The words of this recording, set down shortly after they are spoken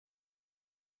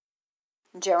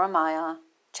Jeremiah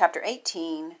chapter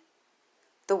 18.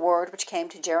 The word which came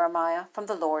to Jeremiah from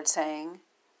the Lord, saying,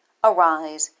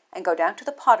 Arise, and go down to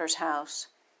the potter's house,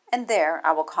 and there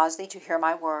I will cause thee to hear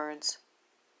my words.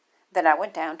 Then I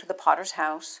went down to the potter's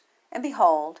house, and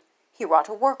behold, he wrought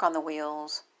a work on the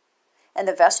wheels. And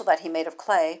the vessel that he made of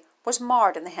clay was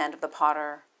marred in the hand of the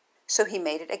potter. So he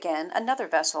made it again another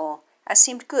vessel, as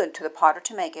seemed good to the potter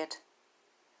to make it.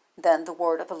 Then the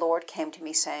word of the Lord came to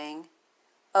me, saying,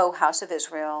 O house of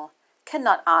Israel,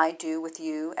 cannot I do with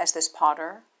you as this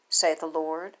potter, saith the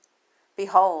Lord?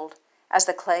 Behold, as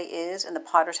the clay is in the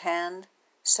potter's hand,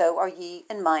 so are ye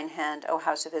in mine hand, O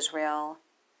house of Israel.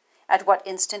 At what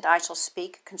instant I shall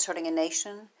speak concerning a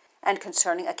nation, and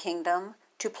concerning a kingdom,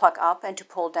 to pluck up and to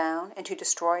pull down, and to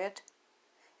destroy it?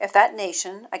 If that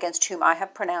nation, against whom I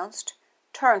have pronounced,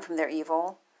 turn from their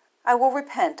evil, I will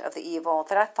repent of the evil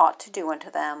that I thought to do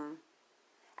unto them.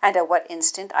 And at what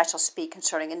instant I shall speak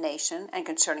concerning a nation and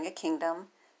concerning a kingdom,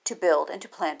 to build and to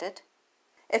plant it?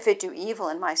 If it do evil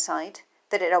in my sight,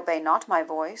 that it obey not my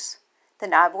voice,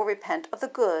 then I will repent of the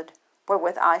good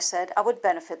wherewith I said I would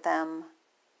benefit them.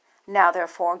 Now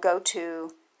therefore go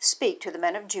to, speak to the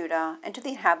men of Judah and to the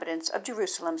inhabitants of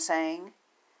Jerusalem, saying,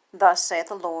 Thus saith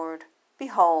the Lord,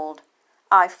 Behold,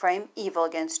 I frame evil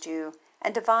against you,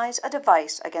 and devise a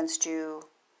device against you.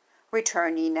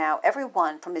 Return ye now every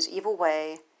one from his evil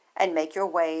way, and make your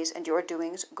ways and your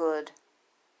doings good.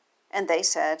 And they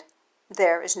said,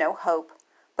 There is no hope,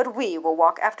 but we will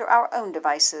walk after our own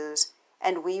devices,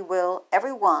 and we will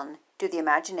every one do the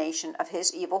imagination of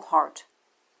his evil heart.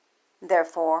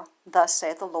 Therefore, thus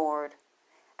saith the Lord,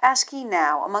 Ask ye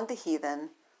now among the heathen,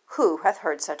 who hath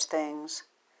heard such things?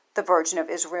 The Virgin of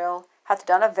Israel hath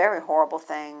done a very horrible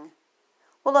thing.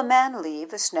 Will a man leave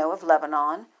the snow of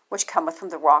Lebanon, which cometh from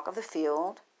the rock of the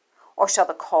field? Or shall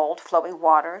the cold flowing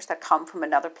waters that come from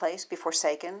another place be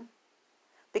forsaken?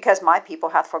 Because my people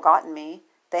hath forgotten me,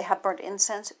 they have burnt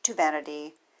incense to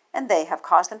vanity, and they have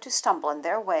caused them to stumble in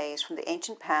their ways from the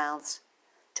ancient paths,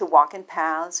 to walk in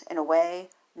paths in a way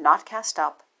not cast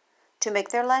up, to make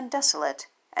their land desolate,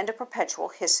 and a perpetual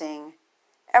hissing.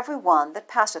 Every one that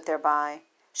passeth thereby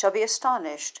shall be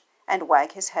astonished, and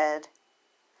wag his head.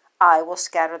 I will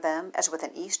scatter them as with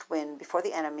an east wind before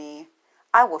the enemy.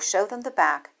 I will show them the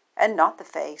back, and not the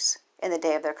face, in the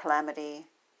day of their calamity.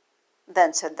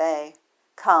 Then said they,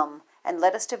 Come, and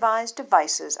let us devise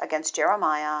devices against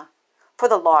Jeremiah. For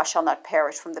the law shall not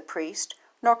perish from the priest,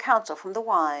 nor counsel from the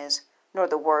wise, nor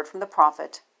the word from the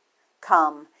prophet.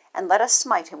 Come, and let us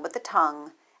smite him with the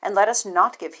tongue, and let us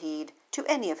not give heed to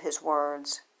any of his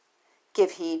words.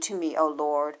 Give heed to me, O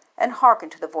Lord, and hearken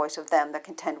to the voice of them that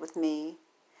contend with me.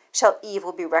 Shall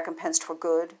evil be recompensed for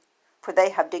good? For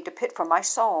they have digged a pit for my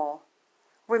soul.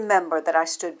 Remember that I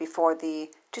stood before thee,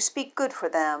 to speak good for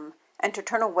them, and to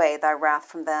turn away thy wrath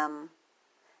from them.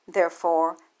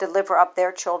 Therefore deliver up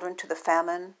their children to the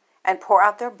famine, and pour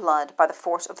out their blood by the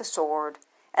force of the sword,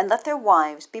 and let their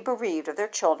wives be bereaved of their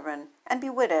children, and be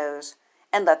widows,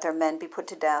 and let their men be put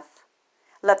to death.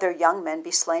 Let their young men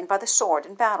be slain by the sword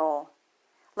in battle.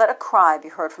 Let a cry be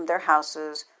heard from their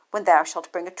houses, when thou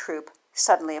shalt bring a troop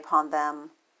suddenly upon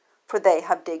them. For they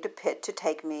have digged a pit to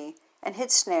take me, and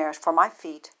hid snares for my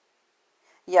feet.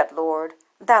 Yet, Lord,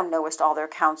 thou knowest all their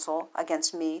counsel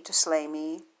against me to slay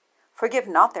me. Forgive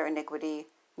not their iniquity,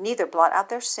 neither blot out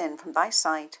their sin from thy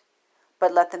sight,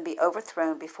 but let them be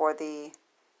overthrown before thee.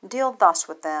 Deal thus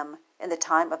with them in the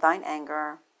time of thine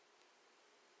anger.